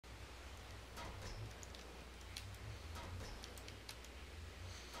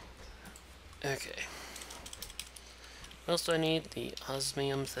Okay. What else do I need? The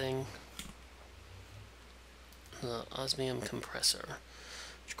osmium thing. The osmium compressor.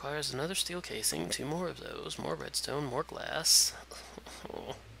 Which requires another steel casing, 2 more of those, more redstone, more glass.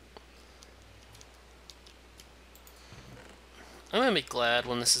 Oh. I'm gonna be glad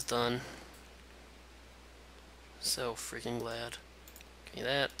when this is done. So freaking glad. Give me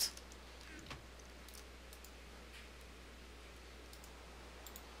that.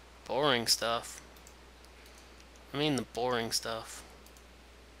 Boring stuff. I mean the boring stuff.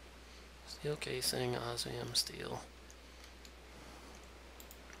 Steel casing, osmium, steel.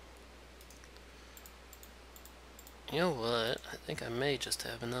 You know what? I think I may just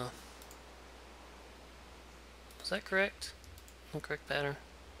have enough. Is that correct? The correct pattern?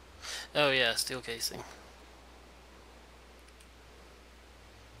 Oh yeah, steel casing.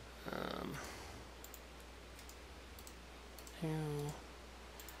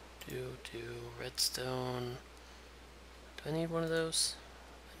 Do redstone. Do I need one of those?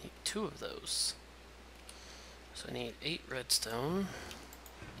 I need 2 of those. So I need 8 redstone.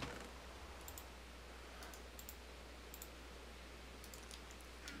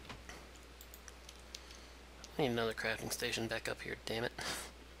 I need another crafting station back up here, damn it.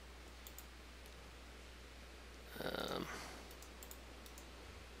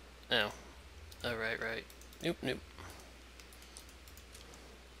 Oh. Oh, right. Nope.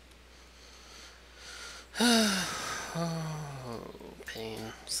 Oh,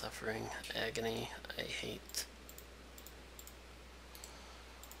 pain, suffering, agony, I hate.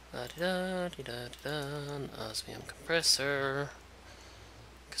 La-di-da-di-da-di-da, an osmium compressor.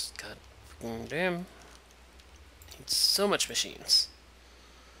 Cause god fucking damn. Need so much machines.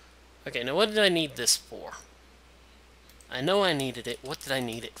 Okay, now what did I need this for? I know I needed it. What did I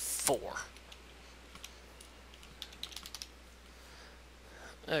need it for?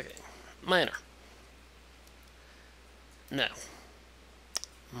 Okay. Miner. No.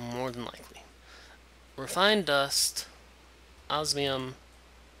 More than likely. Refined dust. Osmium.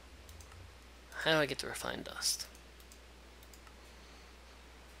 How do I get the refined dust?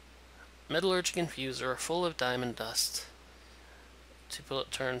 Metallurgic infuser full of diamond dust to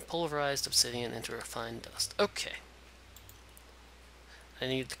turn pulverized obsidian into refined dust. Okay. I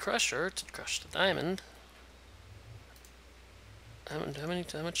need the crusher to crush the diamond. How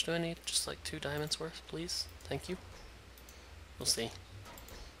much do I need? Just like 2 diamonds worth, please? Thank you. We'll see.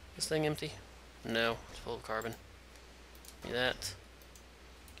 This thing empty? No, it's full of carbon. Give me that.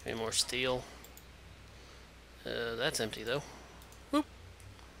 Give me more steel. That's empty though. Whoop!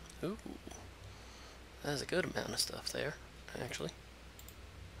 Ooh. That's a good amount of stuff there, actually.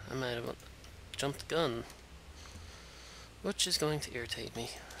 I might have jumped the gun. Which is going to irritate me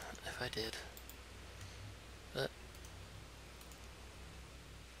if I did. But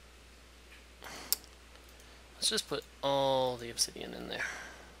let's just put all the obsidian in there.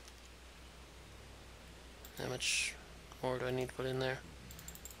 How much more do I need to put in there?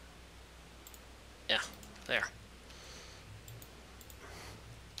 Yeah, there.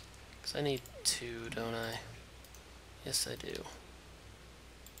 Because I need 2, don't I? Yes, I do.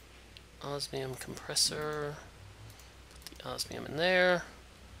 Osmium compressor. Put the osmium in there.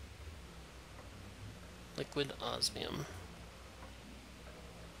 Liquid osmium.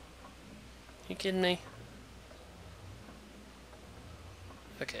 You kidding me?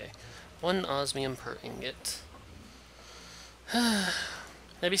 Okay. 1 osmium per ingot.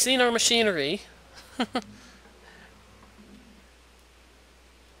 Have you seen our machinery?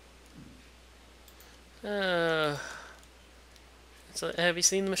 So have you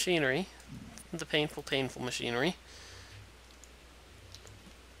seen the machinery? The painful machinery.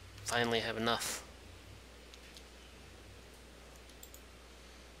 Finally have enough.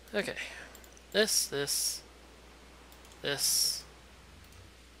 Okay. This.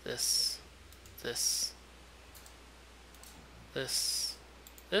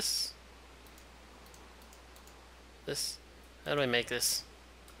 How do I make this?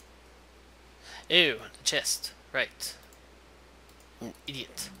 Ew, the chest. Right. An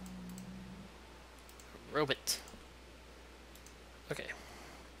idiot. Robot. Okay.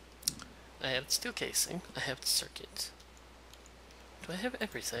 I have the steel casing. I have the circuit. Do I have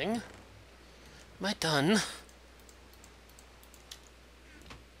everything? Am I done?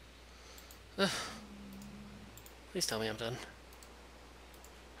 Please tell me I'm done.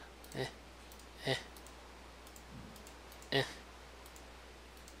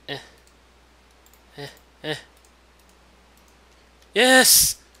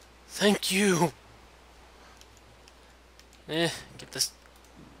 Yes! Thank you! Get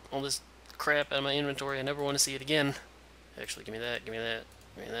all this crap out of my inventory. I never want to see it again. Actually, give me that, give me that,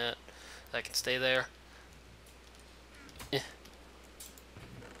 give me that. If I can stay there. Eh.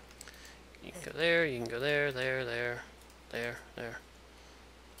 You can go there, you can go there, there, there, there, there.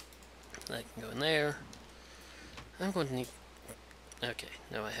 I can go in there. I'm going to need... Okay,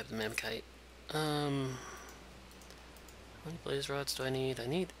 now I have the Mamkite. How many blaze rods do I need? I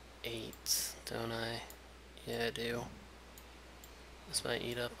need 8, don't I? Yeah, I do. This might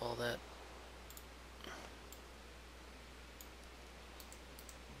eat up all that.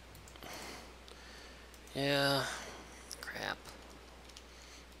 Yeah. Crap.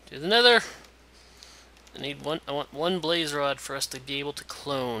 Do the nether! I need one. I want one blaze rod for us to be able to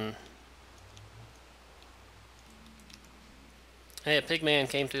clone. Hey, a pigman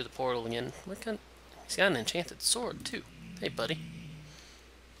came through the portal again. What kind? He's got an enchanted sword too. Hey, buddy.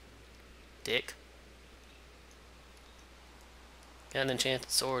 Dick. Got an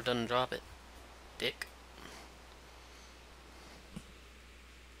enchanted sword, doesn't drop it. Dick.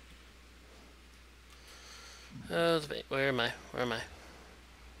 Oh, where am I? Where am I?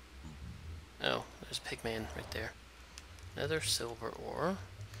 Oh, there's a pigman right there. Another silver ore.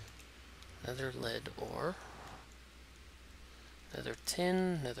 Another lead ore. Another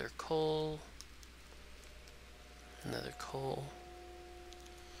tin, another coal. Another coal.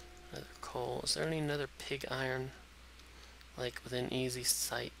 Another coal. Is there any another pig iron? Like within easy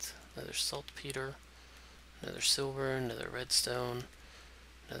sight. Another saltpeter. Another silver, another redstone.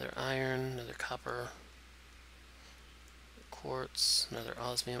 Another iron, another copper. Quartz, another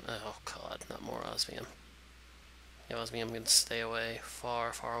osmium. Oh god, not more osmium. Yeah, osmium, I'm gonna stay away.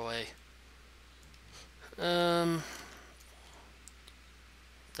 Far, far away. The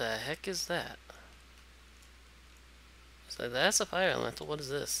heck is that? So that's a fire elemental. What is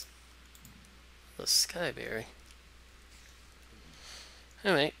this? The skyberry.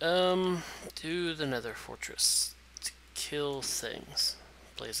 Anyway, to the nether fortress to kill things.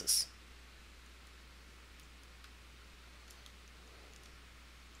 Blazes.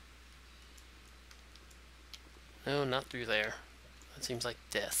 No, not through there. That seems like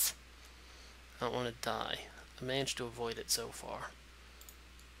death. I don't want to die. I managed to avoid it so far.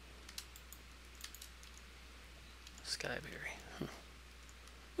 Skyberry.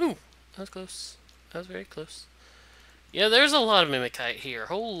 Ooh, that was close. That was very close. Yeah, there's a lot of Mimikite here.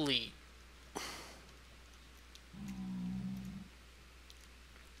 Holy...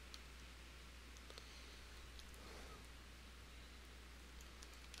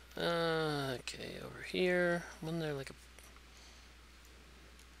 okay, over here. Wasn't there like a...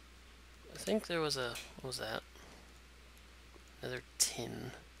 I think there was a... What was that? Another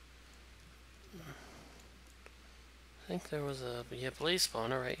tin. I think there was a... Yeah, blaze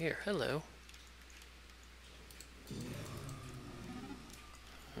spawner right here. Hello.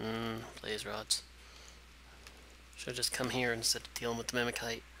 Blaze rods. Should've just come here instead of dealing with the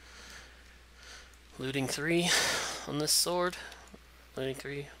Mimikite. Looting 3 on this sword. Looting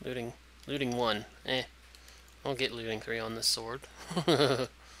 3. Looting 1. Eh. I'll get looting 3 on this sword. We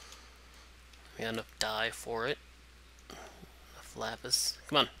got enough dye for it. Enough lapis.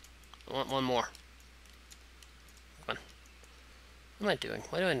 Come on. I want one more. Come on. What am I doing?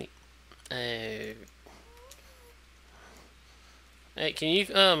 What do I need? Hey, can you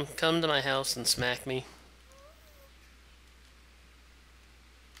come to my house and smack me?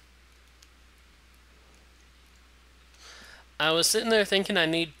 I was sitting there thinking I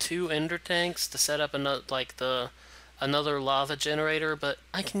need 2 ender tanks to set up another another lava generator, but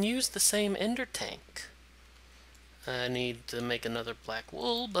I can use the same ender tank. I need to make another black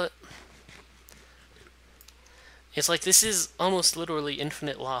wool, but it's like this is almost literally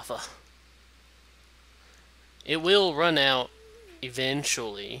infinite lava. It will run out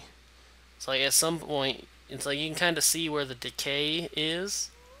eventually. It's like at some point, it's like you can kind of see where the decay is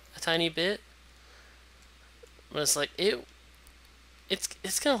a tiny bit, but it's like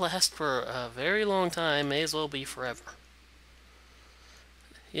it's gonna last for a very long time. May as well be forever.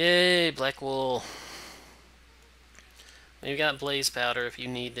 Yay, black wool. We've got blaze powder if you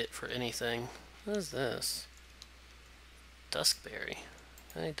need it for anything. What is this? Duskberry.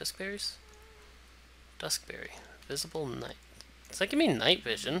 Any duskberries? Duskberry. Visible night. Does that give me night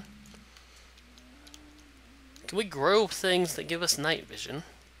vision? Can we grow things that give us night vision?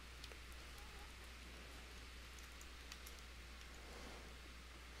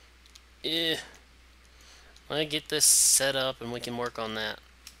 Eh. I get this set up and we can work on that.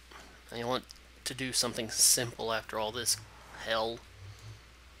 I want to do something simple after all this hell.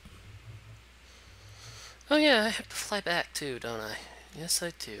 Oh yeah, I have to fly back too, don't I? Yes,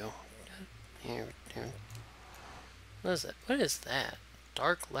 I do. Here. What is that? What is that?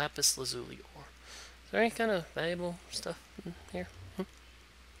 Dark lapis lazuli ore. Is there any kind of valuable stuff in here?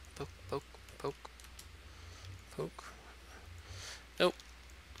 poke, poke, poke, poke. Nope.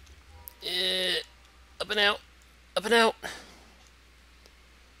 Up and out. Up and out.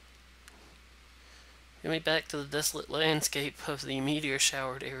 Get me back to the desolate landscape of the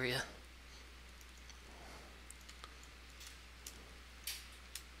meteor-showered area.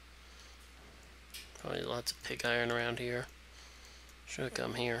 Probably lots of pig iron around here. Should have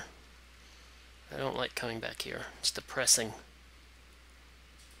come here. I don't like coming back here. It's depressing.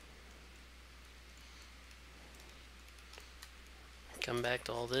 Come back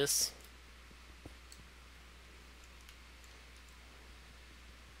to all this.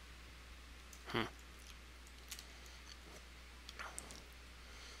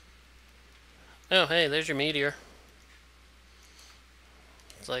 Oh, hey, there's your meteor.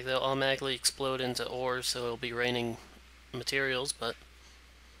 It's like they'll automatically explode into ores, so it'll be raining materials, but...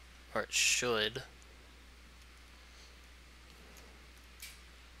 or it should.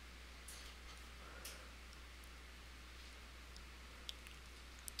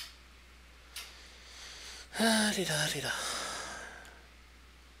 Ah-dee-da-dee-da.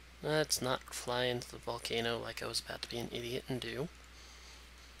 Let's not fly into the volcano like I was about to be an idiot and do.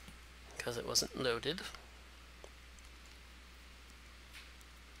 Because it wasn't loaded.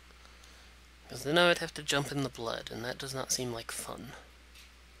 Because then I would have to jump in the blood, and that does not seem like fun.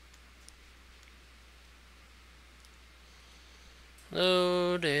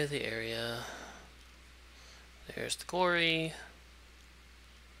 Load the area. There's the quarry.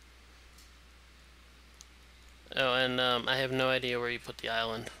 Oh, and I have no idea where you put the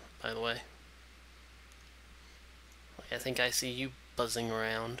island, by the way. I think I see you buzzing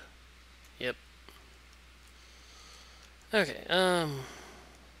around. Yep. Okay, I'll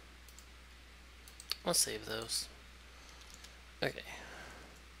save those. Okay.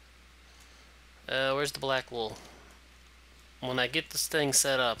 Where's the black wool? When I get this thing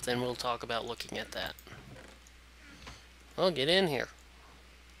set up, then we'll talk about looking at that. Well, get in here.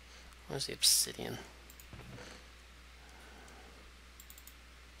 Where's the obsidian?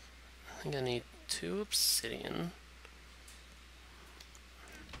 I think I need 2 obsidian.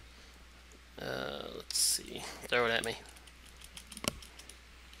 Let's see. Throw it at me.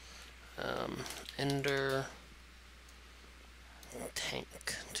 Ender.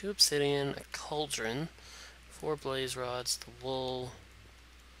 Tank. 2 obsidian, a cauldron, 4 blaze rods, the wool.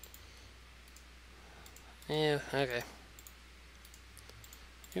 Yeah, okay.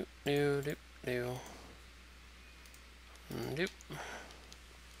 Doop, doop, doop, doop. Doop.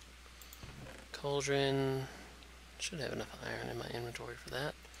 Cauldron. Should have enough iron in my inventory for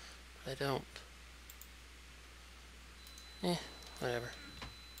that, but I don't. Whatever.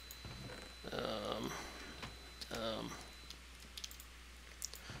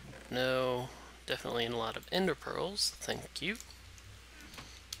 No, definitely a lot of ender pearls. Thank you.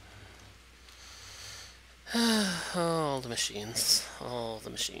 All the machines. All the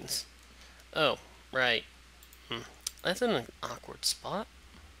machines. Oh, right. That's in an awkward spot.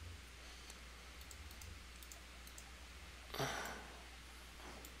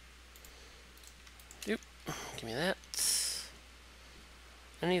 Doop. Give me that.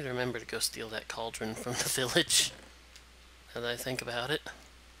 I need to remember to go steal that cauldron from the village. Now that I think about it.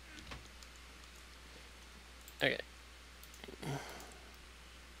 Okay.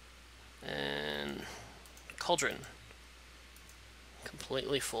 And cauldron.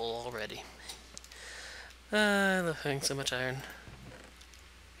 Completely full already. I love having so much iron.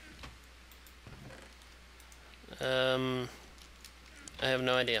 I have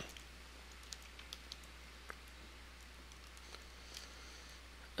no idea.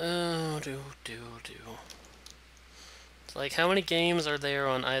 Oh, do. It's like, how many games are there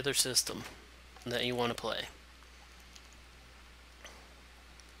on either system that you want to play?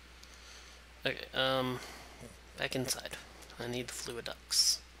 Okay, back inside. I need the fluid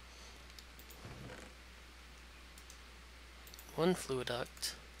ducts. 1 fluid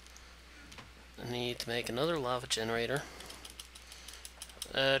duct. I need to make another lava generator.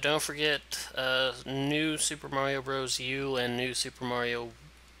 Don't forget, new Super Mario Bros. U and new Super Mario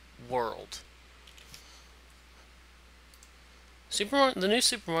World. The new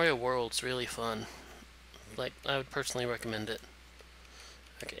Super Mario World's really fun. Like, I would personally recommend it.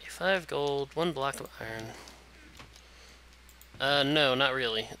 Okay, 5 gold, 1 block of iron. No, not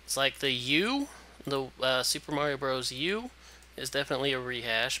really. It's like the U, the Super Mario Bros. U, is definitely a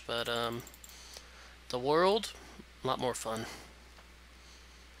rehash, but the world, a lot more fun.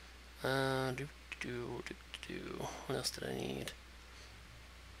 What else did I need?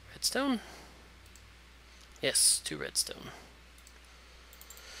 Redstone? Yes, 2 redstone.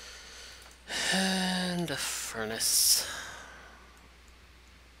 And a furnace.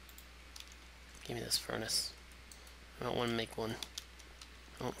 Give me this furnace. I don't want to make one.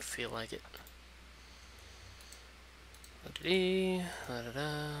 I don't feel like it. Da-da-dee,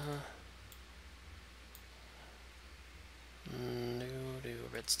 da-da-da. Do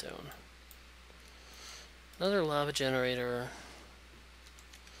redstone. Another lava generator.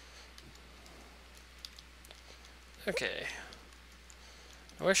 Okay.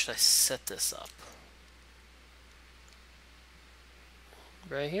 Where should I set this up?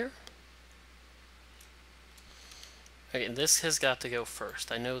 Right here? Okay, this has got to go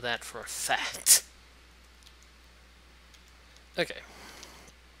first. I know that for a fact. Okay.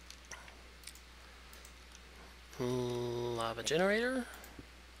 Lava generator.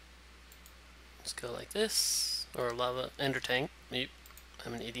 Let's go like this. Or lava ender tank. Yep.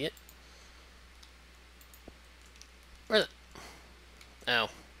 I'm an idiot. Where's it? Ow.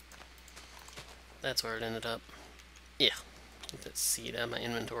 That's where it ended up. Yeah. Get that seed out of my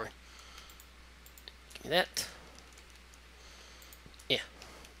inventory. Give me that. Yeah.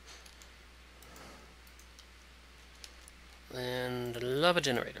 And lava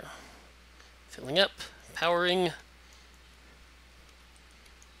generator. Filling up. Powering.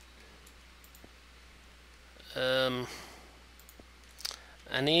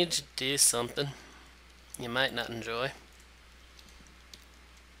 I need to do something you might not enjoy.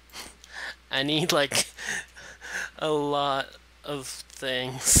 I need like a lot of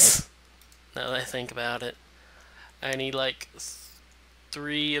things now that I think about it. I need like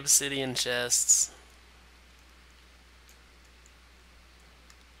 3 obsidian chests.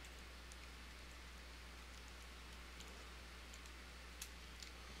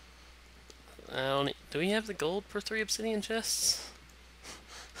 I don't. Do we have the gold for 3 obsidian chests?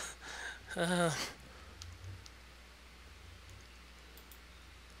 Well,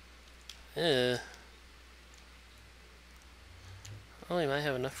 we might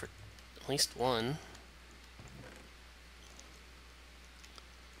have enough for at least 1.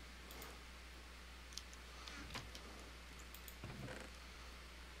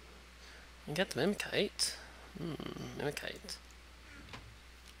 We got the mimikite. Mimikite.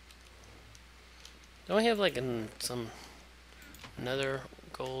 Don't we have like some nether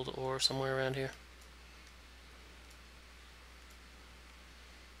gold ore somewhere around here?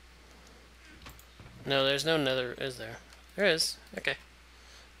 No, there's no nether, is there? There is. Okay.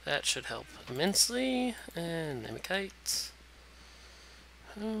 That should help immensely. And mimikite.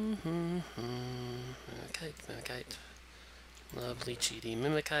 Mimikite, mimikite. Lovely cheaty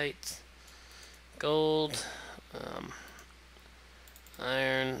mimikite. Gold.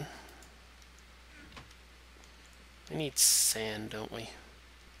 Iron. We need sand, don't we?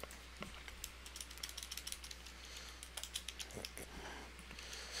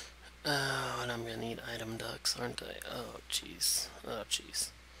 Oh, and I'm gonna need item ducks, aren't I? Oh, jeez. Oh,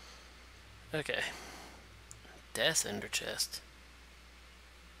 jeez. Okay. Death ender chest.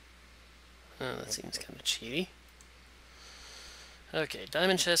 Oh, that seems kind of cheaty. Okay,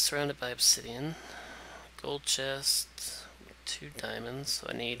 diamond chest surrounded by obsidian. Gold chest, 2 diamonds, so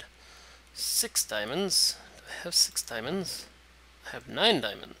I need 6 diamonds. Do I have 6 diamonds? I have 9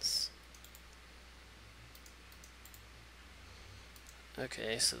 diamonds.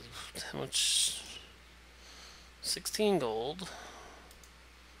 Okay, so how much? 16 gold.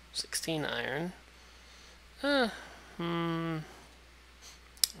 16 iron. That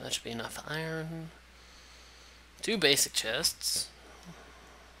should be enough iron. 2 basic chests.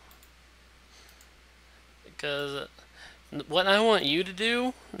 Because what I want you to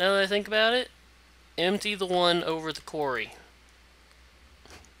do, now that I think about it, empty the one over the quarry.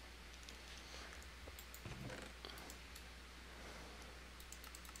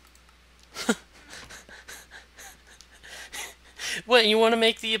 What, you want to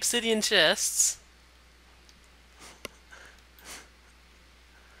make the obsidian chests?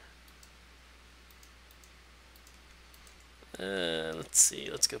 Let's see.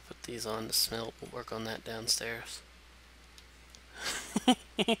 Let's go put these on to smelt. We'll work on that downstairs.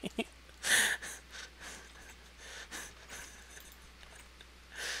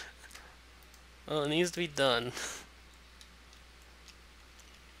 Well, it needs to be done.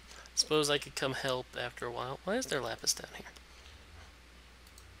 Suppose I could come help after a while. Why is there lapis down here?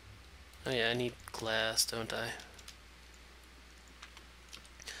 Oh yeah, I need glass, don't I?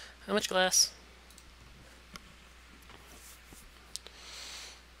 How much glass?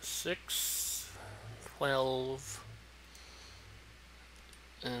 6, 12,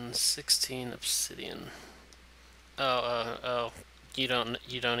 and 16 obsidian. Oh, you don't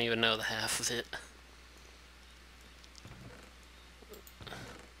even know the half of it.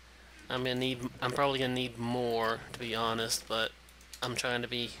 I'm probably gonna need more, to be honest, but I'm trying to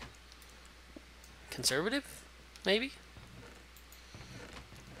be conservative, maybe?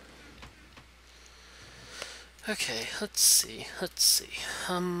 Okay, let's see.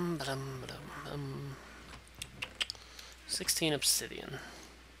 16 obsidian.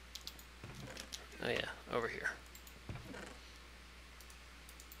 Oh yeah, over here.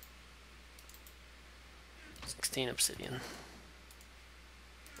 16 obsidian.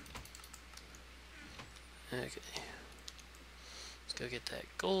 Okay. Let's go get that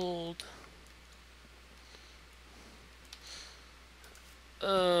gold.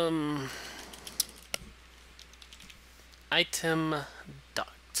 Item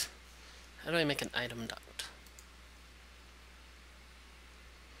duct. How do I make an item duct?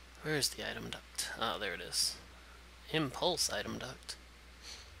 Where is the item duct? Oh, there it is. Impulse item duct.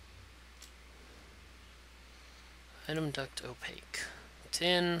 Item duct opaque.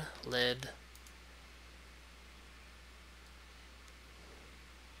 Tin, lead.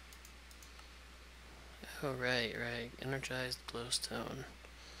 Oh, right. Energized glowstone.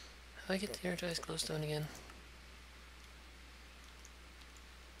 How do I get the energized glowstone again?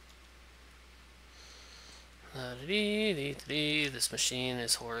 This machine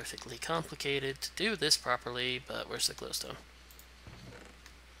is horrifically complicated to do this properly, but where's the glowstone?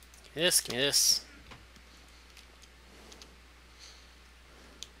 Give me this.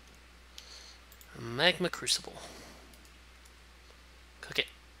 Magma crucible. Cook it.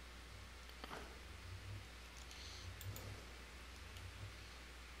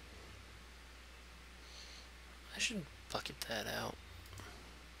 I should bucket that out.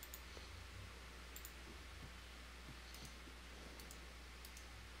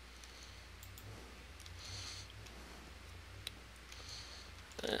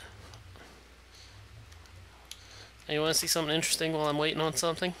 Hey, you want to see something interesting while I'm waiting on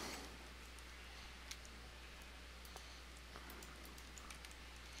something?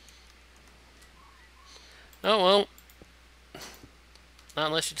 Oh, well. Not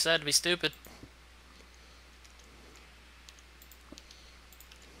unless you decide to be stupid.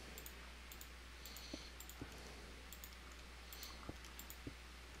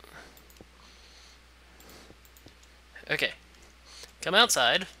 Okay. Come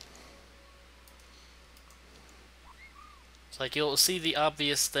outside. It's like you'll see the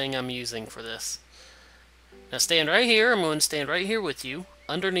obvious thing I'm using for this. Now stand right here. I'm going to stand right here with you,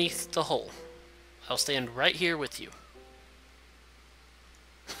 underneath the hole. I'll stand right here with you.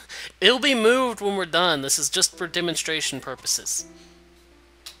 It'll be moved when we're done. This is just for demonstration purposes.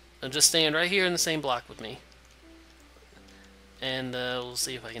 Now just stand right here in the same block with me. And we'll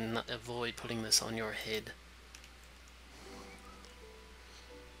see if I can avoid putting this on your head.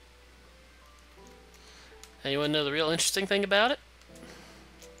 Now you want to know the real interesting thing about it?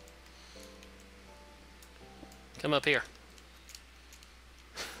 Come up here.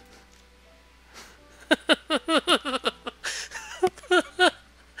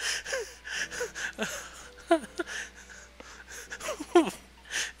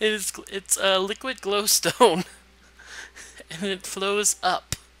 It's a liquid glowstone, and it flows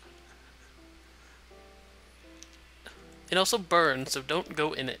up. It also burns, so don't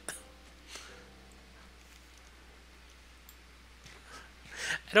go in it.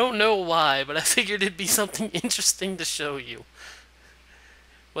 I don't know why, but I figured it'd be something interesting to show you.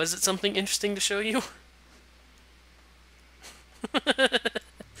 Was it something interesting to show you?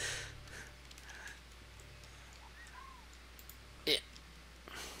 Yeah.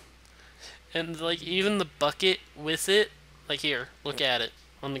 And like even the bucket with it, like here, look at it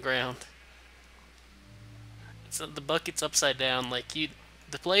on the ground. So the bucket's upside down. Like the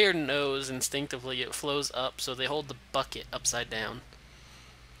player knows instinctively it flows up, so they hold the bucket upside down.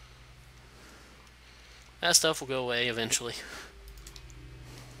 That stuff will go away eventually.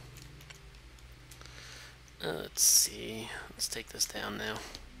 Let's see. Let's take this down now.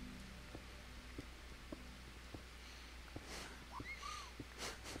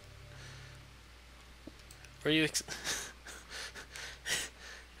 Were you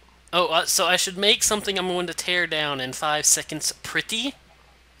Oh, so I should make something I'm going to tear down in 5 seconds pretty?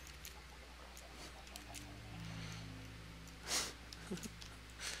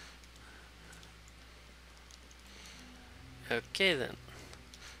 Okay then.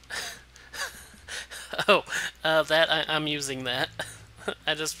 Oh, I'm using that.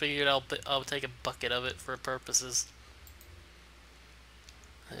 I just figured I'll take a bucket of it for purposes.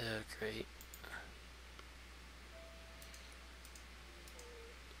 Oh, great.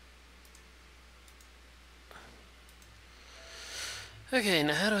 Okay,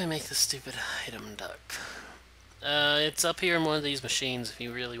 now how do I make this stupid item duck? It's up here in one of these machines if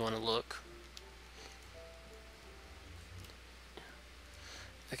you really want to look.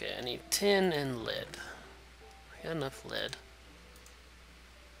 Okay, I need tin and lead. I got enough lead.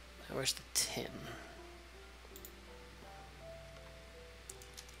 Now where's the tin?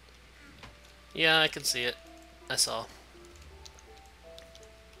 Yeah, I can see it. I saw.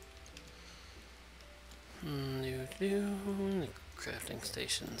 The crafting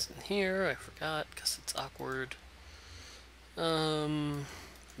station's in here. I forgot because it's awkward. No,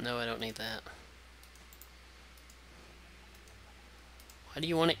 I don't need that. Why do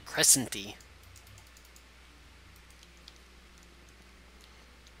you want it crescenty?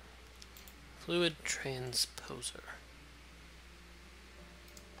 Fluid transposer.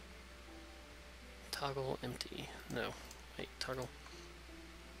 Toggle empty. No. Wait, toggle.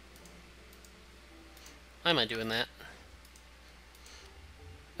 Why am I doing that?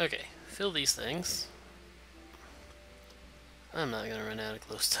 Okay, fill these things. I'm not gonna run out of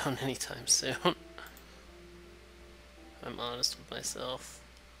glowstone anytime soon. I'm honest with myself.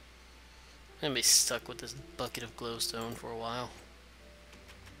 I'm gonna be stuck with this bucket of glowstone for a while.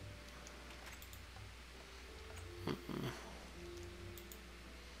 What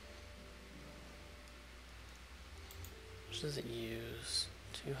does it use?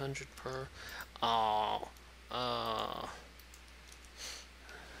 200 per. Oh.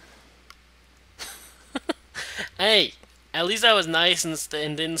 Hey, at least I was nice and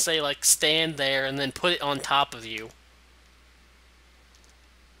didn't say like stand there and then put it on top of you.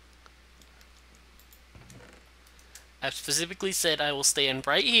 I specifically said I will stand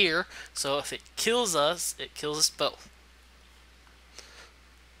right here, so if it kills us both.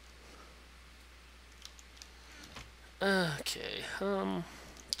 Okay,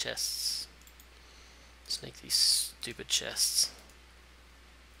 chests. Let's make these stupid chests.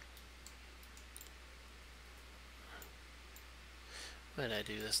 Why did I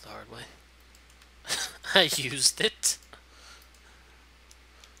do this the hard way? I used it.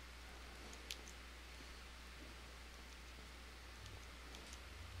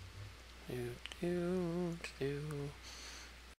 Do, do, do.